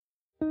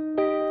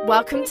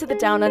Welcome to the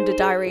Down Under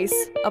Diaries,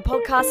 a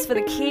podcast for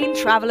the keen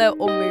traveller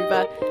or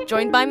mover,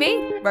 joined by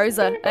me,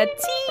 Rosa, a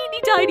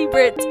teeny tiny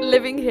Brit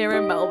living here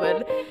in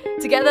Melbourne.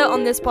 Together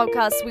on this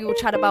podcast, we will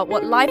chat about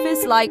what life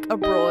is like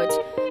abroad,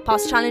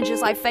 past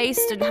challenges I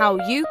faced and how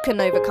you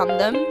can overcome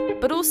them,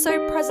 but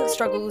also present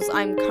struggles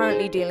I'm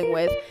currently dealing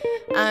with,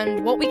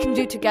 and what we can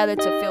do together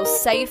to feel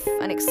safe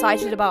and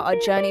excited about our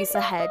journeys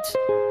ahead.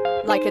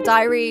 Like a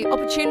diary,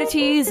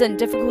 opportunities and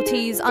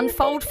difficulties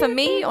unfold for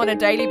me on a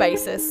daily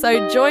basis,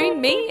 so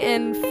join me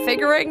in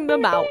figuring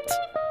them out.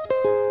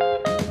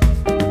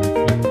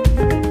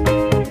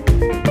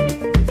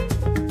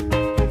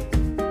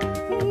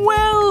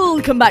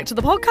 Welcome back to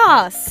the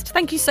podcast.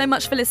 Thank you so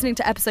much for listening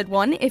to episode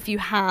 1 if you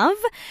have.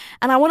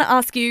 And I want to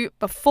ask you,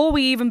 before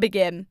we even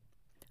begin,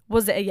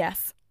 was it a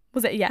yes?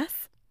 Was it a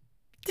yes?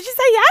 Did you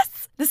say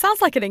yes? This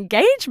sounds like an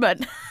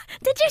engagement.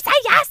 Did you say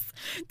yes?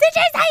 Did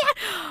you say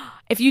yes?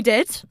 If you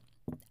did,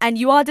 and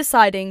you are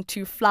deciding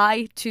to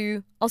fly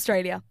to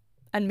Australia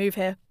and move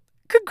here,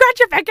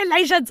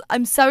 congratulations!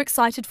 I'm so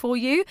excited for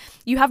you.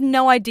 You have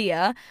no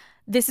idea.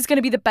 This is going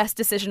to be the best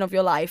decision of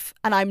your life,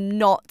 and I'm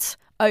not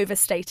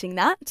overstating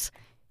that.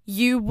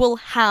 You will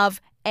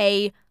have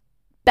a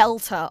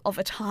belter of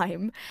a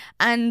time,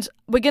 and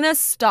we're going to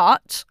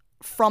start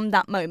from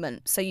that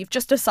moment. So you've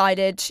just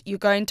decided you're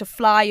going to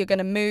fly, you're going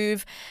to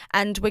move,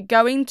 and we're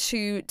going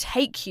to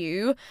take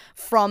you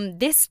from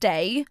this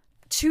day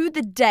to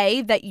the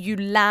day that you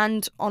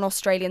land on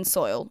Australian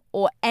soil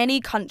or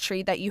any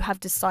country that you have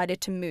decided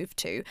to move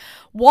to.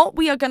 What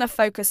we are going to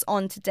focus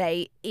on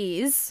today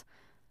is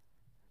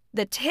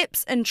the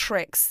tips and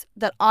tricks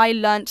that I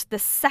learnt the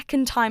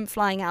second time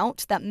flying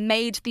out that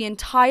made the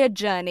entire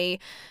journey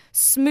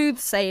smooth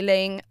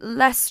sailing,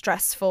 less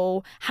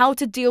stressful, how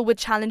to deal with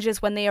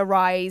challenges when they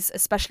arise,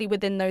 especially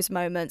within those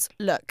moments.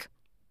 Look,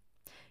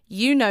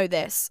 you know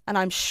this, and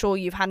I'm sure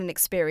you've had an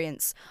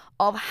experience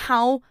of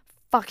how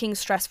fucking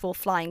stressful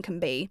flying can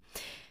be.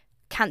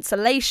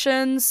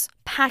 Cancellations,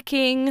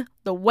 packing,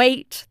 the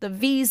wait, the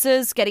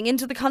visas, getting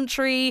into the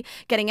country,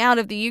 getting out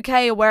of the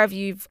UK or wherever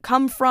you've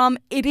come from.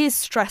 It is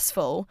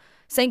stressful.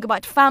 Saying goodbye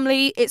to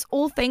family, it's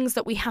all things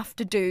that we have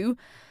to do,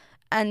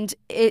 and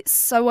it's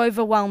so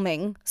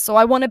overwhelming. So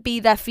I want to be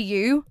there for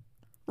you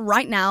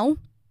right now,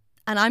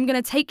 and I'm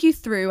going to take you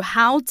through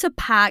how to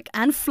pack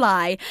and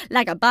fly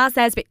like a boss.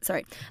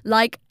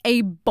 Like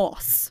a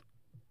boss.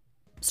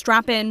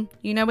 Strap in,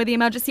 you know where the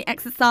emergency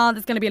exits are.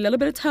 There's going to be a little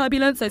bit of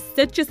turbulence, so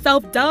sit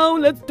yourself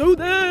down. Let's do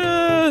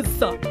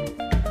this!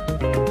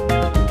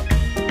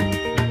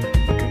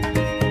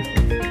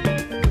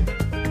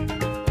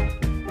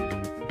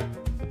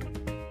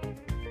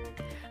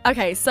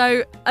 Okay,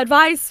 so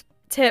advice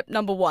tip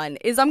number 1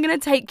 is I'm going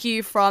to take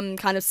you from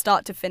kind of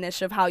start to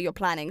finish of how you're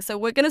planning. So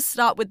we're going to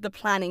start with the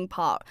planning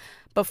part.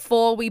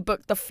 Before we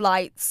book the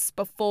flights,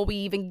 before we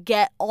even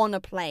get on a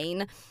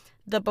plane,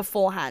 the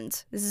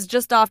beforehand. This is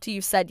just after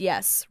you've said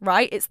yes,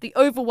 right? It's the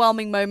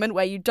overwhelming moment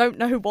where you don't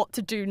know what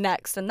to do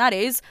next, and that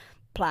is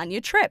plan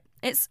your trip.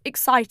 It's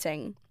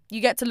exciting.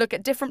 You get to look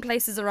at different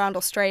places around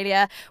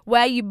Australia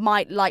where you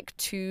might like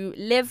to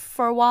live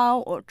for a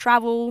while or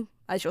travel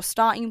as your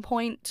starting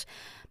point.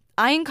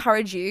 I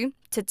encourage you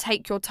to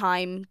take your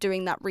time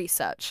doing that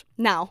research.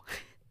 Now,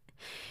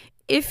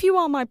 if you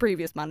are my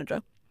previous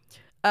manager,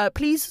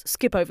 please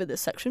skip over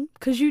this section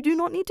because you do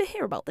not need to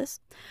hear about this.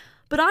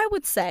 But I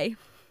would say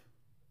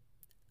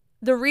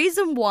the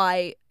reason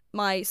why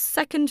my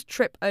second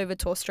trip over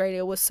to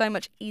Australia was so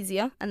much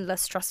easier and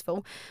less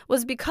stressful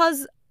was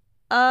because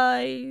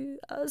I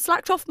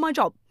slacked off my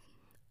job.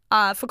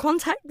 For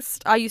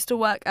context, I used to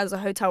work as a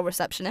hotel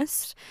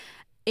receptionist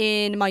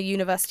in my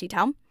university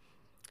town.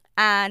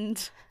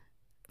 And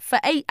for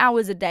 8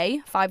 hours a day,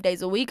 5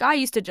 days a week, I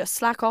used to just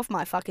slack off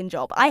my fucking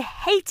job. I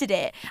hated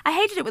it. I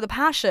hated it with a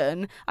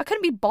passion. I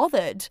couldn't be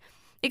bothered.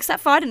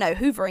 Except for, I don't know,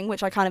 hoovering,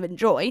 which I kind of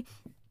enjoy.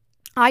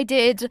 I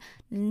did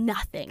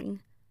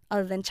nothing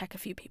other than check a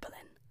few people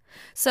in.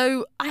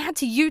 So I had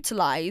to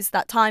utilise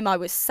that time I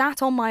was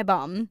sat on my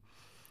bum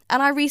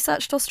and I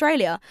researched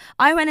Australia.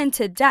 I went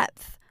into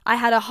depth. I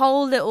had a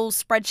whole little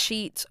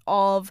spreadsheet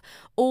of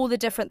all the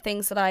different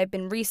things that I've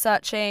been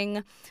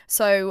researching.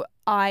 So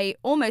I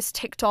almost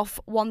ticked off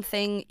one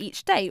thing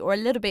each day or a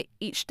little bit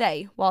each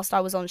day whilst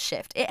I was on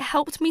shift. It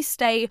helped me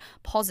stay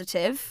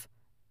positive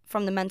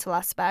from the mental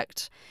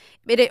aspect,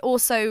 but it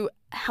also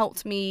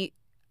helped me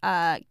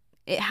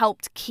it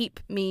helped keep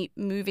me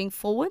moving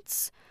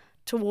forwards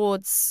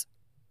towards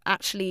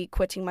actually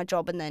quitting my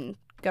job and then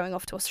going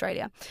off to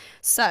Australia.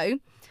 So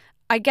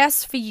I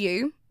guess for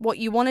you, what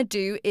you want to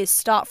do is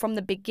start from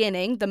the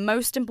beginning, the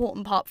most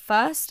important part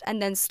first,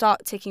 and then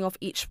start ticking off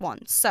each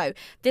one. So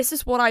this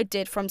is what I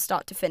did from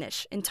start to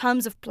finish. In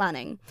terms of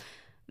planning,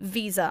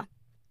 visa.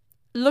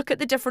 Look at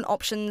the different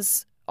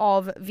options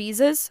of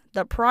visas,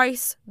 the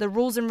price, the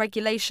rules and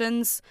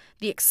regulations,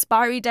 the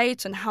expiry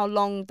date and how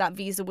long that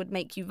visa would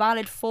make you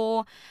valid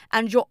for,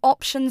 and your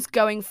options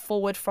going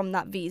forward from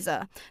that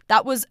visa.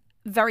 That was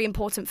very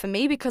important for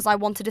me because I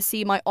wanted to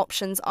see my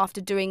options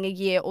after doing a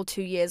year or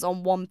 2 years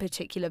on one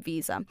particular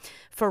visa.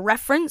 For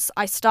reference,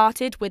 I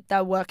started with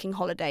the working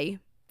holiday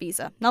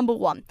visa. Number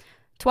 1,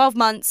 12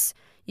 months.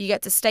 You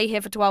get to stay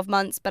here for 12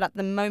 months, but at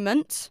the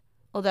moment,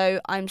 although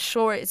I'm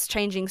sure it's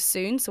changing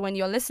soon, so when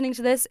you're listening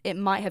to this, it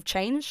might have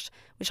changed,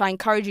 which I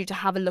encourage you to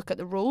have a look at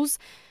the rules.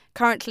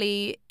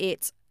 Currently,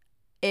 it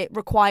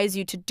requires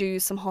you to do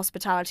some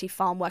hospitality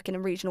farm work in a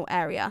regional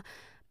area.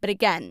 But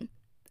again,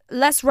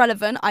 less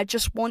relevant. I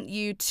just want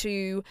you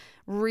to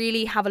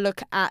really have a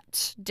look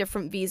at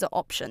different visa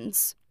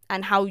options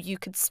and how you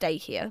could stay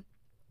here.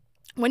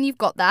 When you've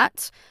got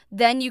that,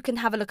 then you can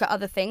have a look at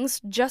other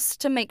things just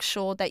to make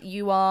sure that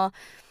you are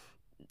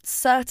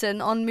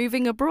certain on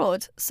moving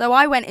abroad. So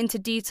I went into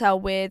detail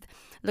with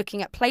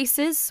looking at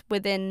places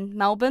within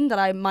Melbourne that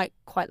I might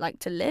quite like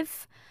to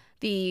live,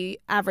 the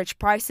average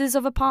prices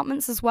of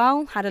apartments as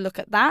well, had a look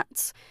at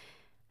that.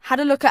 Had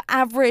a look at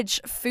average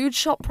food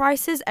shop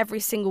prices every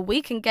single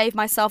week and gave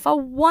myself a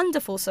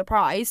wonderful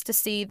surprise to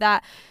see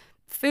that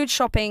food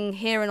shopping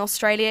here in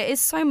Australia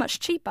is so much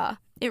cheaper.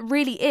 It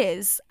really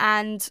is.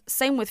 And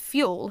same with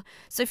fuel.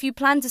 So if you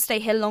plan to stay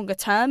here longer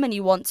term and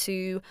you want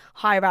to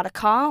hire out a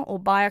car or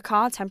buy a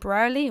car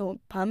temporarily or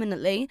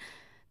permanently,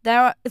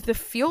 the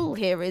fuel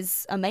here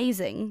is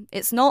amazing.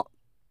 It's not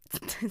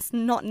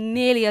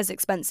nearly as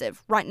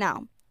expensive right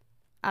now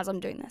as I'm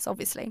doing this,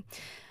 obviously.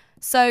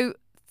 So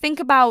think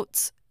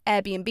about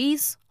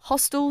Airbnbs,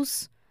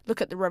 hostels,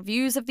 look at the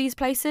reviews of these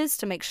places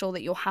to make sure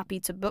that you're happy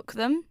to book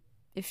them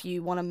if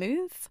you want to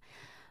move.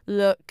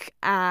 Look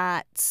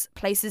at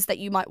places that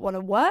you might want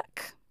to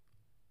work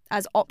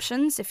as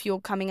options if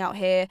you're coming out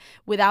here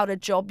without a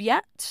job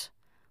yet.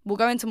 We'll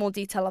go into more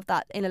detail of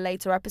that in a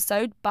later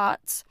episode,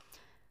 but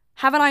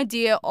have an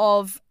idea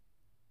of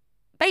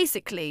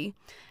basically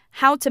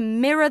how to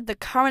mirror the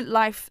current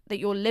life that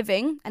you're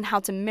living and how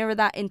to mirror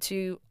that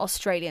into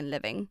Australian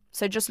living.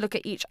 So just look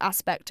at each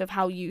aspect of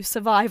how you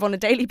survive on a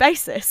daily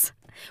basis,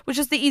 which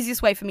is the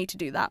easiest way for me to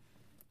do that.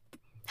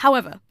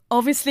 However,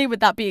 obviously,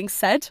 with that being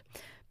said,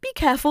 be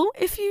careful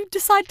if you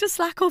decide to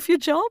slack off your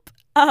job.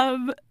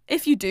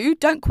 If you do,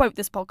 don't quote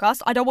this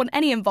podcast. I don't want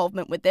any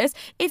involvement with this.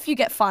 If you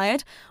get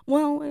fired,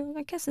 well,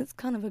 I guess it's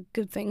kind of a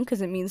good thing because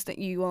it means that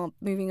you are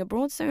moving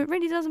abroad, so it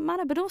really doesn't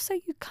matter. But also,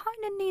 you kind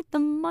of need the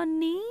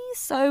money,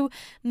 so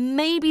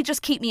maybe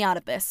just keep me out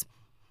of this.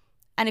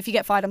 And if you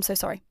get fired, I'm so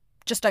sorry.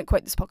 Just don't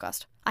quote this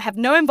podcast. I have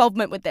no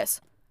involvement with this.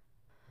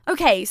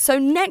 Okay, so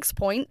next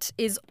point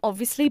is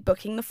obviously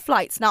booking the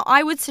flights. Now,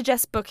 I would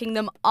suggest booking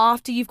them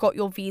after you've got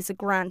your visa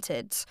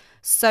granted,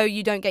 so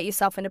you don't get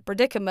yourself in a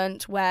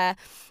predicament where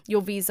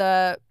your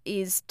visa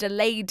is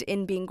delayed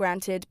in being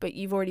granted, but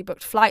you've already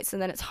booked flights and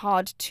then it's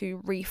hard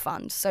to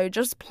refund. So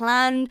just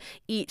plan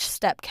each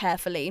step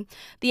carefully.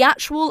 The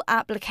actual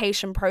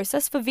application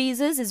process for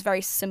visas is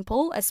very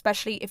simple,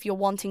 especially if you're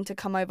wanting to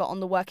come over on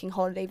the working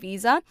holiday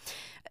visa,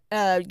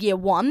 year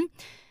 1.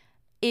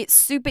 It's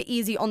super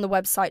easy on the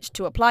website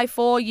to apply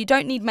for. You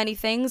don't need many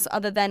things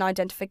other than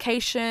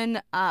identification,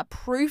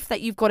 proof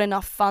that you've got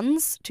enough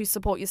funds to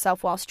support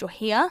yourself whilst you're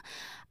here,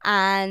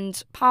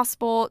 and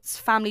passports,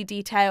 family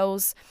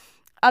details,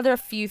 other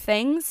few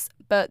things.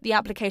 But the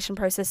application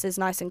process is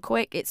nice and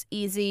quick. It's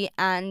easy.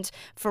 And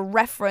for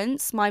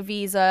reference, my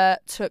visa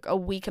took a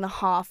week and a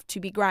half to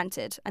be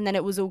granted, and then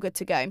it was all good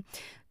to go.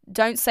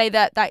 Don't say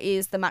that that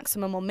is the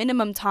maximum or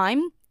minimum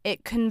time.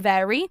 It can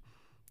vary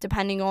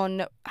depending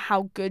on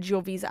how good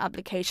your visa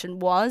application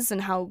was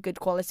and how good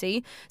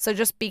quality. So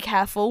just be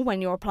careful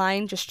when you're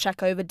applying. Just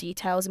check over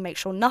details and make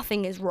sure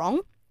nothing is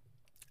wrong.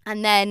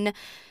 And then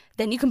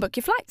you can book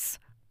your flights.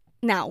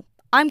 Now,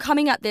 I'm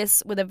coming at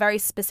this with a very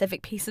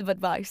specific piece of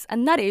advice,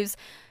 and that is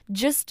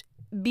just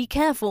be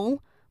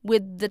careful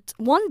with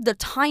the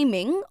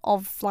timing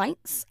of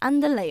flights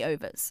and the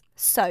layovers.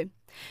 So,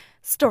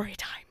 story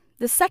time.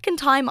 The second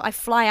time I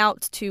fly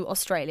out to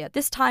Australia,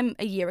 this time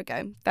a year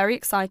ago, very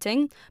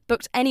exciting,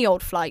 booked any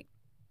old flight.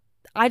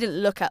 I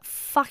didn't look at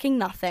fucking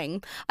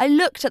nothing. I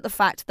looked at the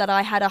fact that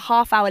I had a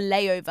half-hour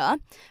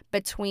layover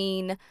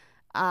between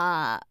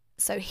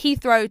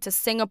Heathrow to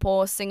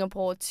Singapore,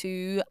 Singapore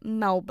to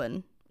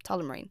Melbourne,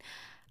 Tullamarine.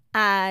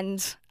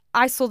 And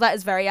I saw that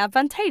as very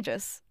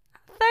advantageous.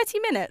 30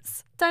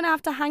 minutes. Don't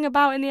have to hang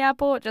about in the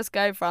airport, just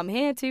go from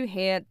here to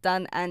here,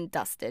 done and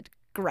dusted.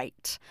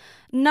 Great.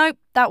 Nope,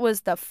 that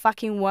was the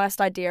fucking worst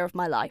idea of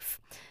my life.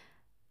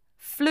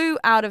 Flew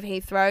out of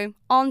Heathrow,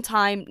 on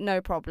time, no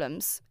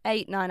problems.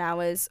 8-9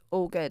 hours,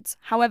 all good.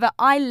 However,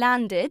 I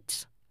landed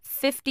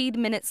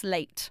 15 minutes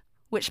late,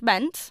 which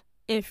meant,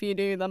 if you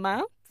do the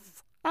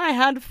maths, I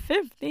had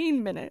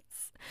 15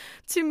 minutes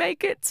to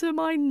make it to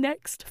my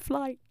next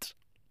flight.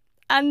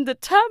 And the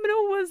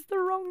terminal was the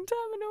wrong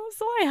terminal,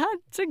 so I had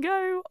to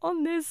go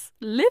on this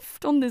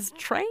lift, on this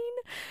train.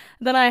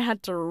 Then I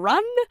had to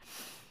run.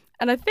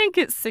 And I think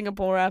it's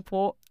Singapore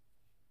Airport,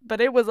 but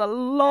it was a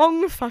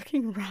long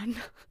fucking run.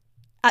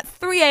 At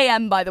 3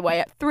 a.m, by the way,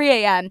 at 3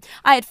 a.m,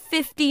 I had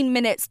 15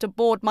 minutes to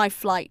board my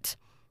flight.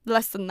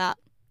 Less than that.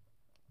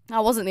 I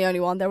wasn't the only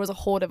one. There was a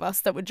horde of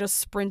us that were just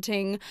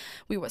sprinting.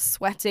 We were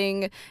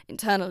sweating,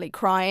 internally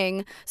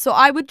crying. So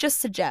I would just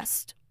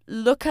suggest,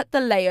 look at the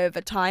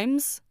layover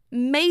times.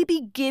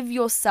 Maybe give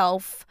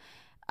yourself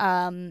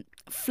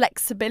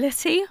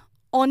flexibility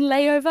on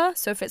layover.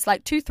 So if it's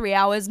like 2-3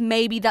 hours,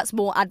 maybe that's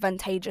more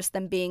advantageous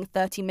than being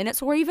 30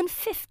 minutes or even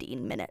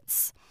 15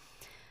 minutes.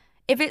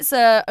 If it's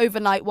a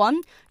overnight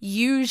one,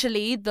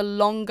 usually the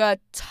longer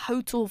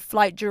total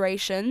flight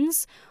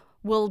durations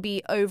will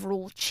be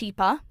overall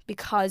cheaper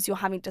because you're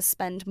having to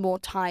spend more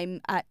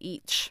time at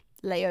each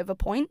layover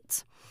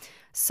point.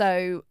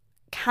 So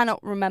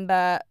cannot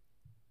remember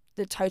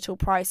the total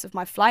price of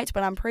my flight,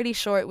 but I'm pretty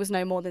sure it was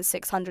no more than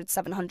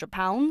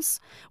 £600-700,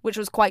 which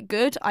was quite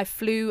good. I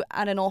flew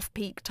at an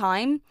off-peak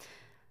time.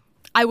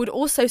 I would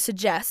also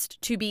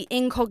suggest to be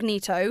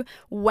incognito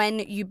when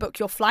you book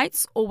your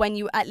flights or when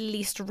you at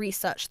least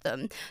research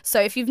them. So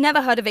if you've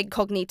never heard of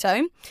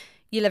incognito,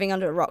 you're living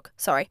under a rock,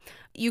 sorry.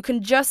 You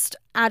can just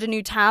add a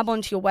new tab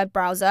onto your web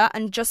browser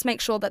and just make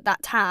sure that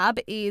that tab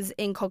is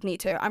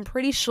incognito. I'm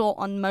pretty sure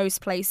on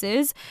most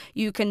places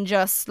you can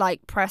just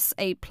like press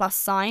a plus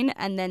sign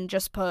and then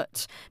just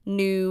put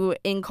new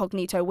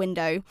incognito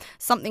window,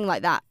 something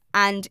like that.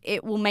 And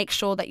it will make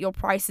sure that your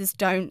prices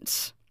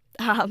don't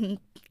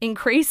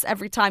increase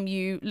every time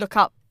you look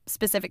up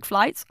specific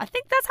flights. I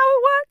think that's how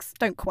it works.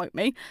 Don't quote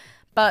me.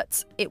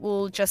 But it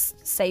will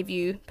just save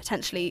you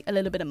potentially a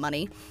little bit of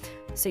money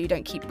so you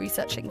don't keep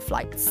researching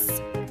flights.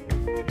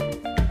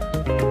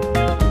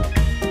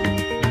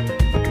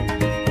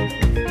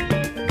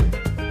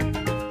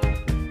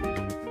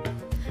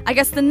 I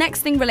guess the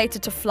next thing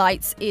related to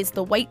flights is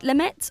the weight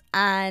limit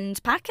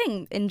and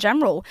packing in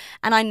general.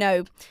 And I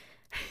know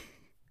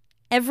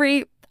I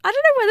don't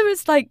know whether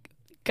it's like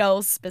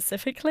girls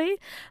specifically,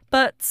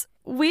 but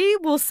we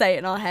will say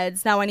in our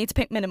heads, now I need to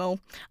pick minimal.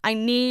 I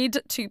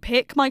need to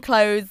pick my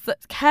clothes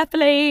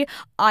carefully.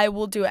 I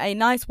will do a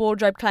nice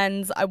wardrobe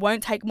cleanse. I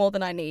won't take more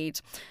than I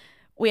need.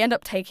 We end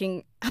up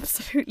taking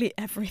absolutely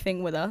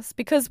everything with us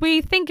because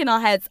we think in our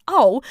heads,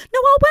 oh, no,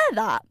 I'll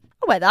wear that.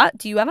 I'll wear that.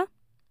 Do you ever?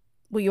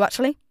 Will you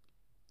actually?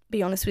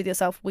 Be honest with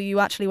yourself. Will you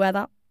actually wear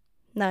that?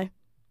 No.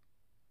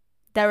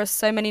 There are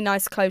so many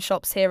nice clothes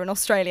shops here in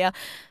Australia.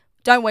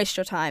 Don't waste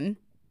your time.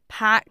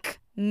 Pack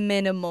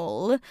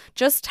minimal.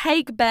 Just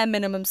take bare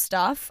minimum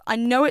stuff. I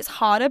know it's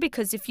harder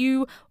because if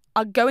you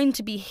are going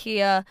to be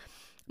here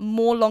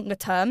more longer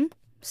term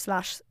 /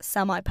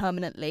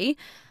 semi-permanently,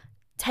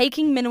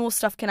 taking minimal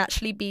stuff can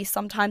actually be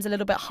sometimes a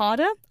little bit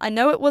harder. I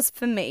know it was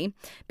for me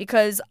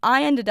because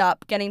I ended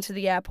up getting to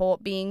the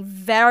airport being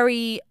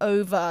very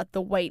over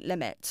the weight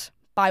limit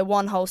by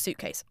one whole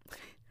suitcase.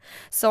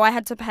 So I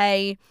had to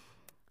pay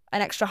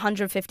an extra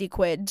 150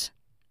 quid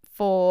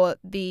for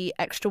the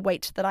extra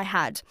weight that I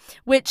had,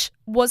 which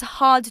was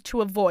hard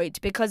to avoid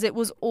because it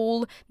was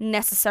all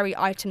necessary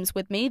items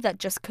with me that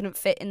just couldn't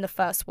fit in the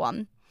first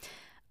one.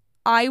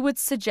 I would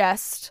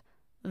suggest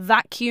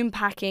vacuum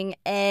packing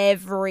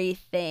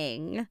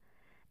everything.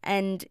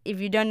 And if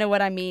you don't know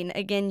what I mean,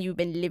 again, you've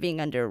been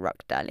living under a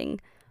rock,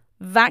 darling.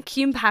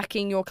 Vacuum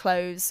packing your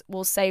clothes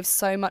will save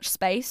so much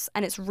space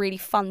and it's really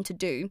fun to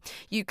do.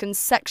 You can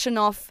section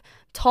off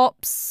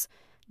tops,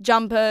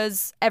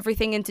 jumpers,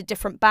 everything into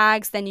different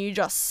bags, then you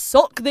just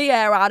suck the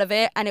air out of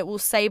it and it will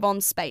save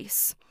on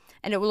space.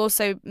 And it will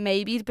also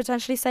maybe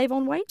potentially save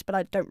on weight, but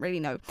I don't really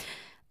know.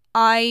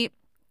 I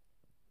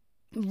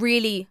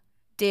really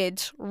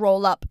did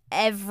roll up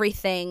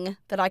everything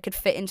that I could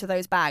fit into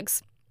those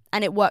bags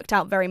and it worked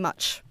out very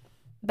much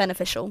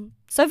beneficial.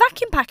 So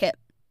vacuum pack it.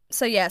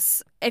 So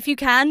yes, if you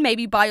can,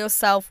 maybe buy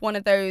yourself one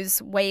of those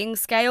weighing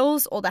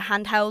scales or the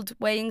handheld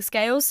weighing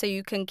scales so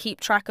you can keep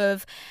track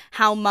of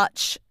how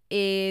much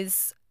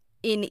is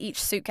in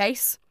each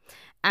suitcase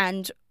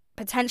and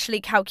potentially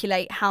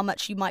calculate how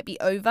much you might be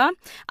over.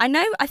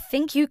 I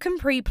think you can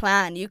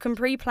pre-plan. You can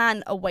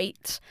pre-plan a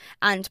weight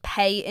and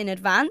pay in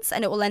advance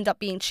and it will end up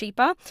being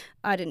cheaper.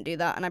 I didn't do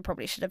that and I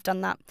probably should have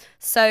done that.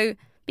 So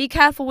be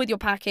careful with your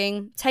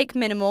packing. Take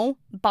minimal.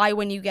 Buy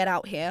when you get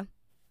out here.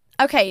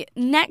 Okay,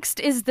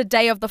 next is the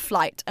day of the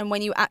flight and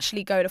when you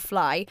actually go to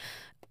fly.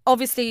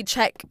 Obviously,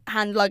 check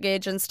hand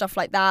luggage and stuff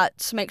like that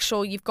to make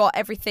sure you've got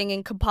everything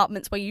in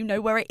compartments where you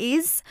know where it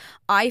is.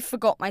 I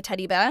forgot my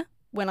teddy bear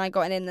when I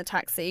got in the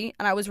taxi,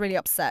 and I was really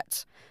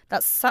upset.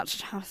 That's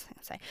such a thing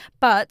to say.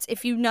 But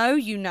if you know,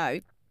 you know.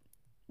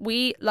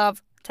 We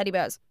love teddy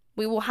bears.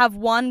 We will have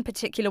one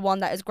particular one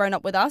that has grown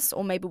up with us,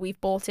 or maybe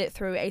we've bought it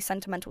through a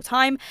sentimental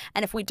time.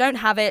 And if we don't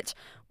have it,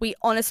 we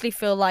honestly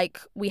feel like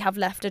we have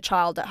left a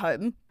child at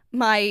home.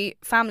 My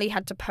family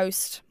had to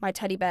post my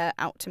teddy bear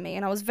out to me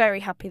and I was very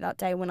happy that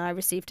day when I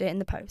received it in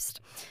the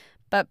post.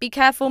 But be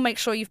careful, make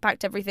sure you've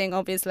packed everything,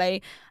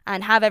 obviously,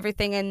 and have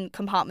everything in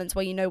compartments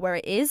where you know where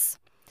it is.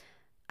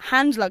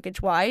 Hand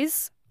luggage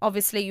wise,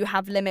 obviously you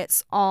have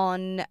limits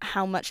on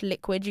how much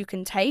liquid you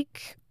can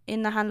take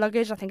in the hand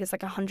luggage. I think it's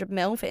like 100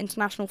 ml for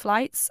international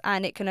flights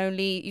and you can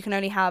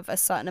only have a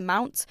certain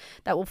amount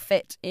that will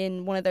fit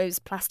in one of those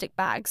plastic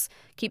bags.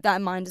 Keep that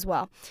in mind as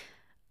well.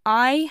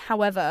 I,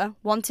 however,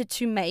 wanted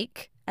to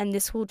make, and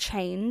this will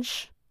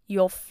change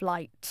your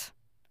flight.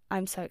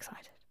 I'm so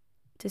excited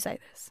to say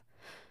this.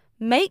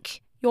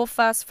 Make your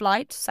first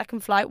flight,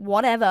 second flight,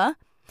 whatever,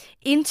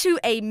 into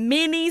a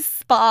mini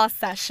spa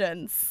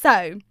session.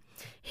 So,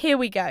 here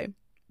we go.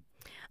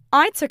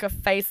 I took a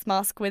face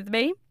mask with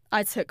me.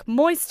 I took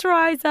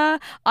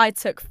moisturizer, I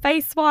took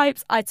face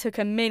wipes, I took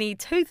a mini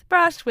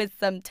toothbrush with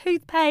some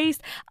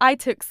toothpaste, I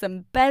took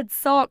some bed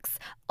socks,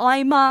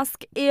 eye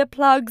mask,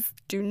 earplugs,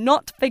 do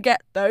not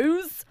forget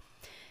those.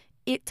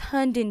 It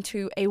turned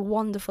into a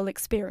wonderful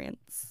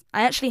experience.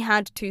 I actually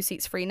had 2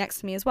 seats free next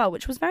to me as well,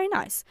 which was very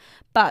nice.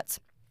 But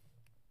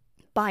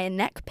buy a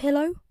neck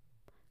pillow.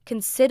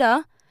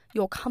 Consider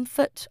your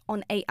comfort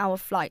on 8-hour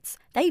flights.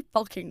 They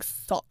fucking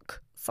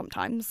suck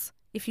sometimes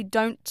if you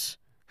don't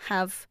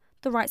have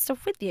the right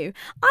stuff with you.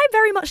 I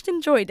very much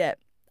enjoyed it.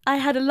 I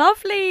had a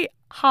lovely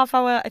half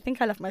hour. I think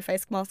I left my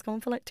face mask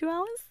on for like 2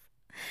 hours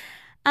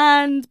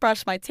and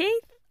brushed my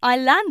teeth. I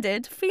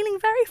landed feeling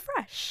very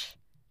fresh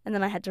and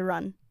then I had to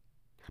run.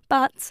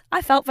 But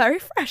I felt very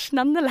fresh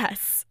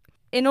nonetheless.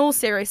 In all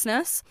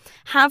seriousness,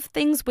 have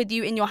things with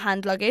you in your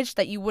hand luggage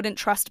that you wouldn't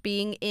trust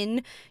being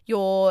in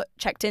your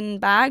checked-in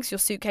bags, your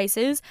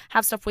suitcases.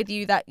 Have stuff with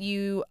you that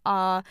you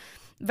are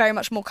very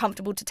much more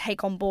comfortable to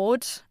take on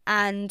board,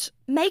 and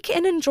make it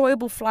an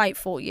enjoyable flight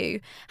for you.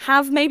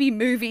 Have maybe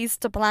movies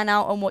to plan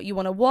out on what you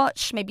want to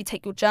watch. Maybe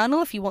take your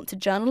journal if you want to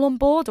journal on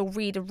board, or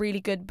read a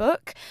really good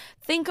book.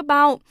 Think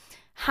about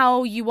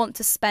how you want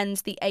to spend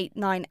the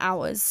 8-9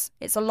 hours.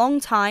 It's a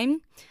long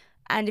time.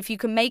 And if you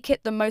can make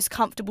it the most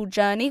comfortable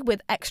journey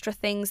with extra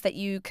things that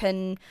you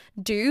can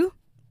do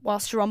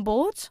whilst you're on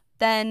board,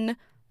 then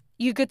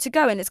you're good to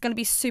go and it's going to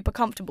be super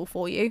comfortable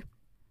for you.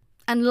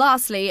 And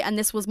lastly, and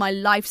this was my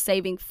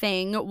life-saving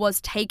thing, was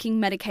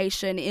taking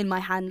medication in my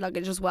hand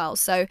luggage as well.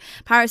 So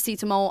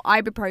paracetamol,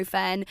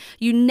 ibuprofen.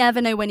 You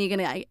never know when you're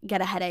going to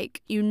get a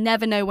headache. You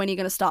never know when you're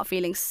going to start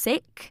feeling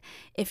sick.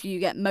 If you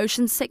get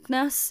motion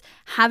sickness,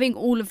 having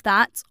all of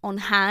that on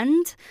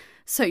hand,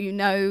 so you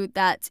know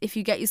that if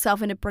you get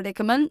yourself in a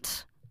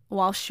predicament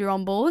whilst you're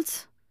on board,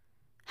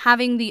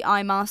 having the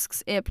eye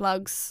masks,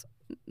 earplugs,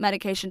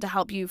 medication to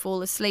help you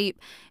fall asleep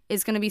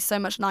is going to be so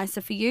much nicer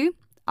for you.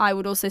 I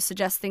would also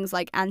suggest things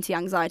like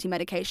anti-anxiety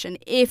medication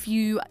if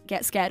you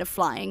get scared of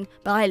flying,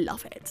 but I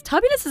love it.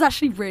 Turbulence is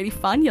actually really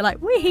fun. You're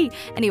like, wee!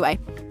 Anyway.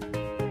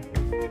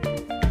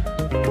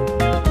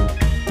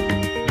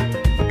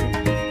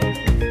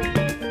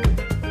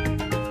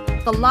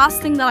 The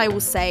last thing that I will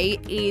say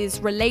is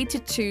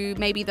related to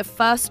maybe the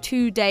first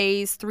 2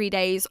 days, 3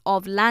 days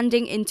of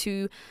landing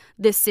into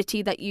this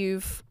city that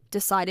you've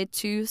decided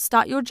to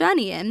start your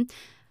journey in.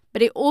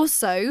 But it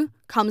also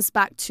comes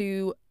back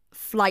to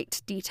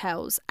flight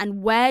details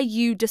and where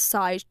you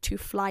decide to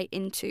fly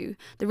into.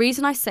 The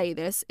reason I say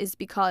this is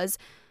because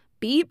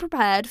be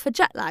prepared for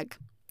jet lag.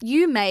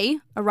 You may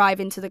arrive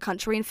into the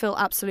country and feel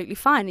absolutely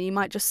fine, and you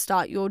might just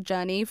start your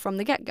journey from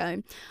the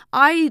get-go.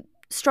 I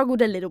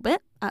struggled a little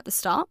bit at the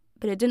start,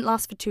 but it didn't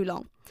last for too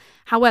long.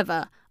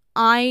 However,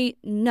 I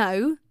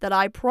know that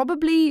I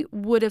probably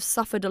would have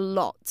suffered a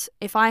lot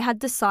if I had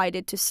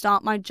decided to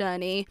start my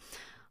journey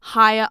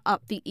higher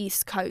up the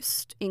east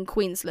coast in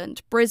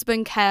Queensland,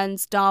 Brisbane,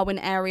 Cairns, Darwin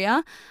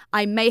area.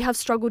 I may have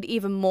struggled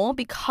even more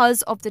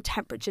because of the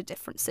temperature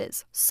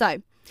differences.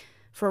 So,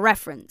 for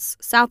reference,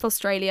 South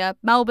Australia,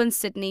 Melbourne,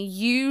 Sydney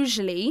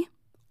usually,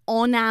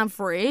 on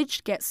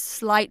average, get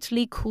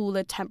slightly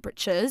cooler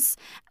temperatures,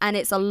 and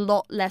it's a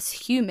lot less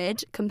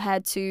humid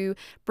compared to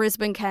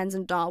Brisbane, Cairns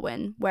and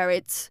Darwin, where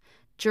it's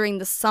during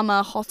the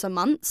summer hotter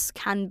months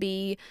can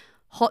be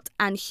hot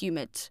and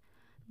humid.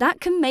 That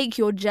can make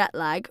your jet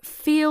lag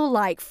feel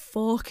like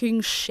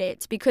fucking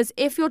shit, because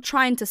if you're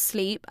trying to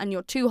sleep and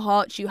you're too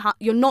hot,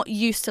 you're not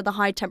used to the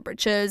high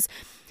temperatures,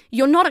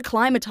 you're not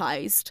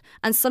acclimatized,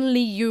 and suddenly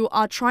you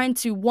are trying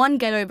to, one,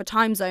 get over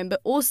time zone, but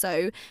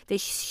also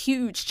this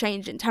huge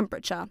change in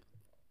temperature.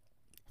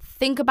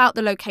 Think about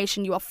the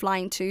location you are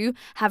flying to,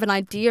 have an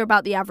idea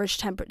about the average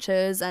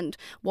temperatures and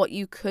what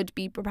you could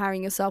be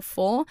preparing yourself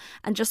for,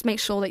 and just make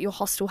sure that your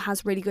hostel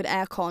has really good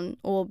aircon,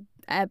 or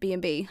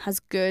Airbnb has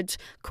good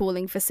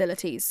cooling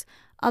facilities.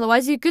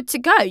 Otherwise, you're good to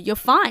go. You're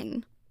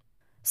fine.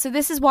 So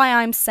this is why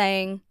I'm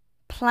saying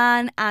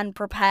plan and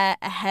prepare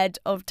ahead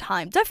of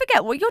time. Don't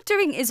forget, what you're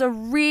doing is a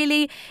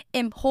really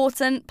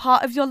important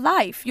part of your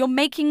life. You're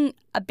making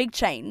a big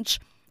change.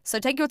 So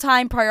take your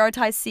time,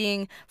 prioritize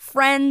seeing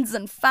friends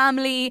and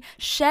family,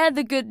 share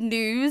the good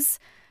news,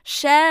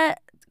 share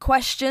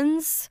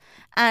questions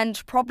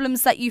and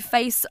problems that you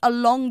face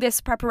along this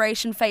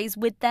preparation phase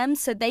with them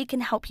so they can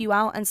help you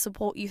out and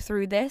support you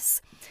through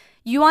this.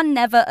 You are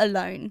never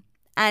alone,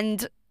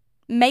 and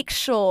make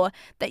sure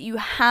that you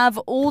have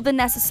all the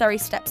necessary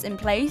steps in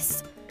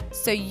place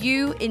so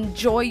you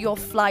enjoy your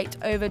flight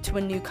over to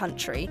a new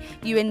country.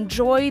 You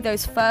enjoy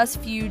those first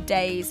few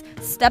days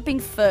stepping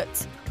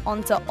foot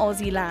onto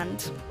Aussie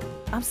land.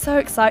 I'm so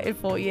excited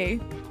for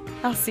you.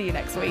 I'll see you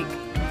next week.